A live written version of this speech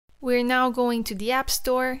We're now going to the App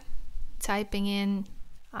Store, typing in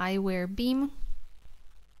Eyeware Beam.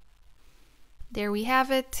 There we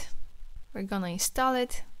have it. We're gonna install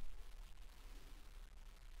it.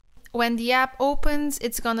 When the app opens,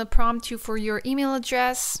 it's gonna prompt you for your email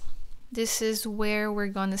address. This is where we're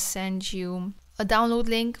gonna send you a download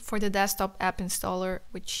link for the desktop app installer,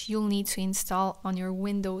 which you'll need to install on your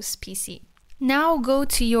Windows PC. Now go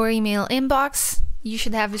to your email inbox. You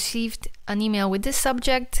should have received an email with this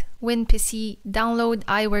subject: WinPC download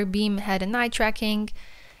Eyeware Beam head and eye tracking,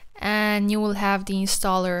 and you will have the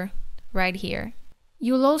installer right here.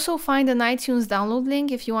 You'll also find an iTunes download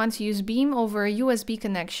link if you want to use Beam over a USB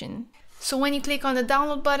connection. So when you click on the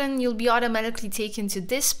download button, you'll be automatically taken to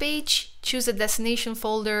this page. Choose a destination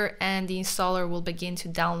folder and the installer will begin to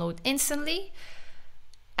download instantly.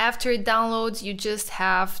 After it downloads, you just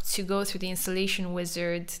have to go through the installation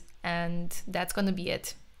wizard, and that's gonna be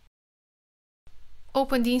it.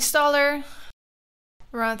 Open the installer,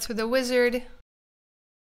 run through the wizard,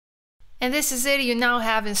 and this is it. You now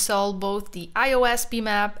have installed both the iOS Beam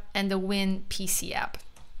app and the WinPC app.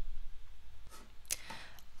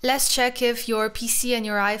 Let's check if your PC and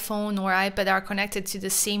your iPhone or iPad are connected to the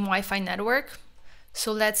same Wi-Fi network.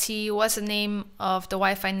 So let's see what's the name of the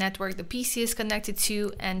Wi-Fi network the PC is connected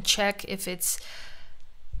to, and check if it's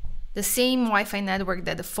the same Wi-Fi network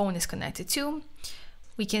that the phone is connected to.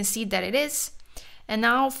 We can see that it is. And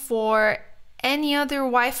now for any other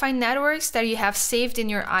Wi-Fi networks that you have saved in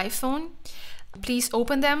your iPhone, please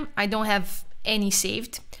open them. I don't have any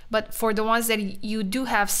saved, but for the ones that you do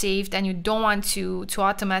have saved and you don't want to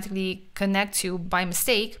automatically connect to by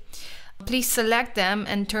mistake, please select them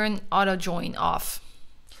and turn auto join off.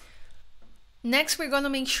 Next, we're going to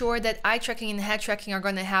make sure that eye tracking and head tracking are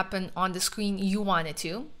going to happen on the screen you want it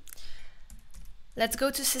to. Let's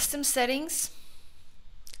go to System Settings,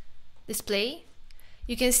 Display.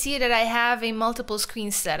 You can see that I have a multiple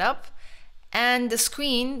screen setup, and the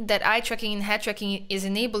screen that eye tracking and head tracking is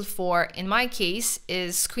enabled for, in my case,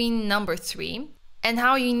 is screen number 3. And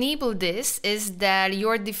how you enable this is that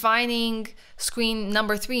you're defining screen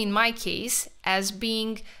number 3, in my case, as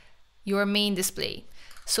being your main display.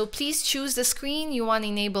 So please choose the screen you want to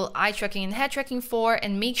enable eye tracking and head tracking for,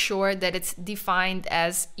 and make sure that it's defined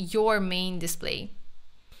as your main display.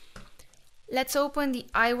 Let's open the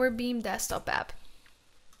Eyeware Beam desktop app.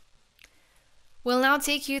 We'll now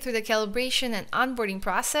take you through the calibration and onboarding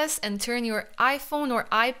process and turn your iPhone or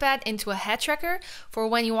iPad into a head tracker for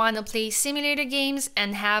when you want to play simulator games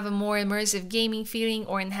and have a more immersive gaming feeling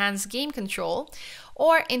or enhanced game control,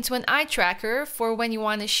 or into an eye tracker for when you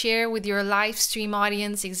want to share with your live stream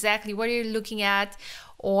audience exactly what you're looking at,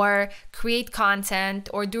 or create content,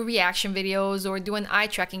 or do reaction videos, or do an eye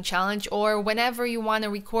tracking challenge, or whenever you want to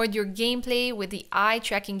record your gameplay with the eye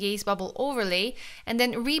tracking gaze bubble overlay and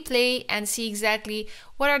then replay and see exactly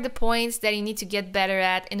what are the points that you need to get better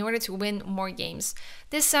at in order to win more games.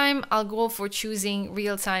 This time I'll go for choosing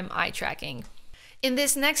real-time eye tracking. In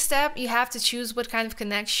this next step, you have to choose what kind of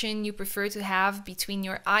connection you prefer to have between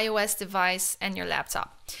your iOS device and your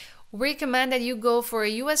laptop. We recommend that you go for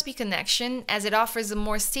a USB connection, as it offers a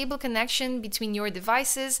more stable connection between your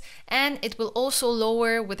devices, and it will also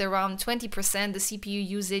lower with around 20% the CPU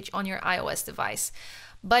usage on your iOS device.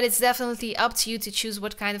 But it's definitely up to you to choose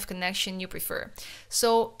what kind of connection you prefer.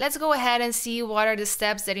 So let's go ahead and see what are the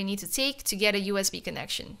steps that you need to take to get a USB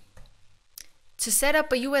connection. To set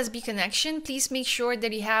up a USB connection, please make sure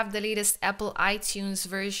that you have the latest Apple iTunes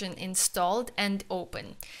version installed and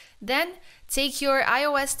open. Then take your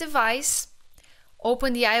iOS device,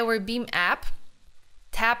 open the Eyeware Beam app,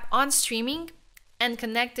 tap on streaming, and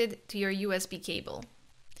connect it to your USB cable.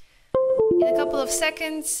 In a couple of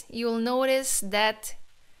seconds, you'll notice that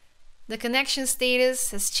the connection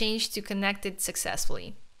status has changed to connected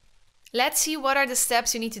successfully. Let's see what are the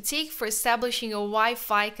steps you need to take for establishing a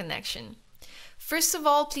Wi-Fi connection. First of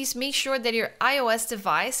all, please make sure that your iOS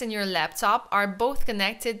device and your laptop are both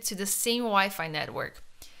connected to the same Wi-Fi network.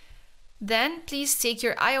 Then please take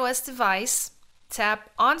your iOS device,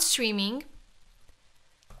 tap on streaming,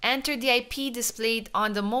 enter the IP displayed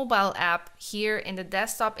on the mobile app here in the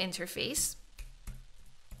desktop interface.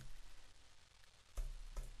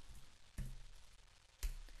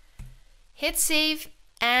 Hit save,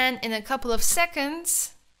 and in a couple of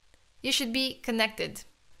seconds, you should be connected.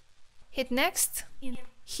 Hit next.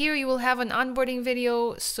 Here you will have an onboarding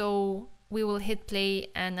video, so we will hit play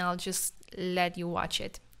and I'll just let you watch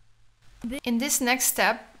it. In this next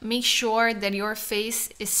step, make sure that your face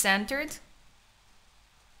is centered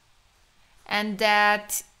and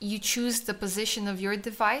that you choose the position of your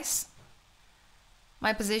device.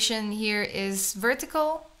 My position here is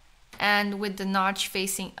vertical, and with the notch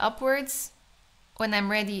facing upwards. When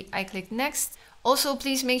I'm ready, I click next. Also,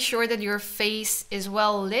 please make sure that your face is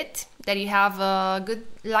well lit, that you have a good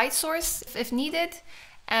light source if needed,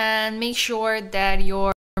 and make sure that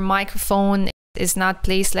your microphone is not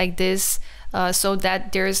placed like this so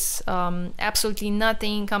that there's absolutely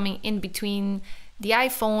nothing coming in between the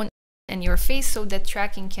iPhone and your face so that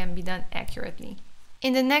tracking can be done accurately.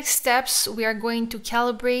 In the next steps, we are going to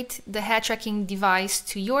calibrate the head tracking device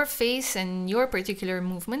to your face and your particular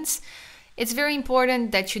movements. It's very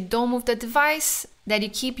important that you don't move the device, that you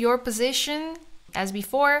keep your position as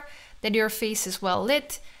before, that your face is well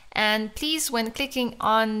lit, and please, when clicking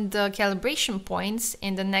on the calibration points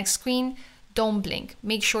in the next screen, don't blink.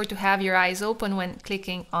 Make sure to have your eyes open when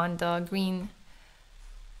clicking on the green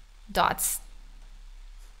dots.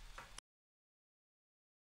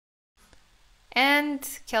 And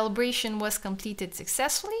calibration was completed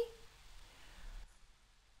successfully.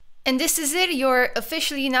 And this is it. You're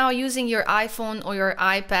officially now using your iPhone or your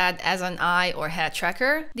iPad as an eye or head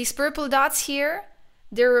tracker. These purple dots here,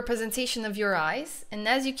 they're a representation of your eyes. And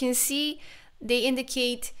as you can see, they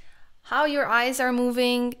indicate how your eyes are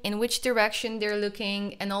moving, in which direction they're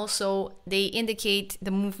looking, and also they indicate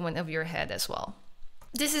the movement of your head as well.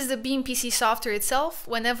 This is the Beam PC software itself.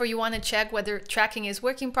 Whenever you want to check whether tracking is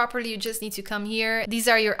working properly, you just need to come here. These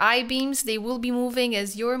are your eye beams. They will be moving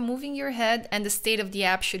as you're moving your head, and the state of the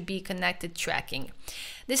app should be connected tracking.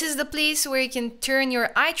 This is the place where you can turn your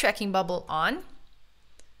eye tracking bubble on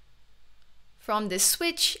from this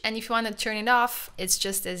switch, and if you want to turn it off, it's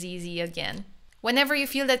just as easy again. Whenever you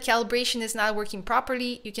feel that calibration is not working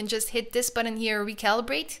properly, you can just hit this button here,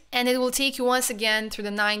 recalibrate, and it will take you once again through the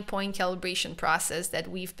 9-point calibration process that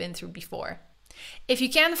we've been through before. If you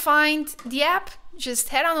can't find the app, just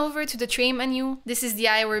head on over to the tray menu. This is the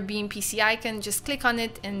Eyeware Beam PC icon, just click on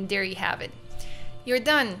it and there you have it. You're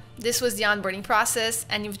done. This was the onboarding process,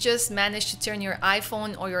 and you've just managed to turn your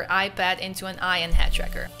iPhone or your iPad into an eye and head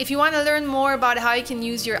tracker. If you want to learn more about how you can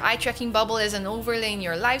use your eye tracking bubble as an overlay in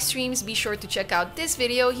your live streams, be sure to check out this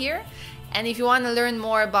video here. And if you want to learn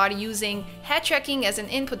more about using head tracking as an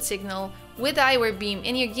input signal with Eyeware Beam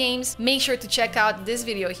in your games, make sure to check out this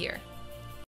video here.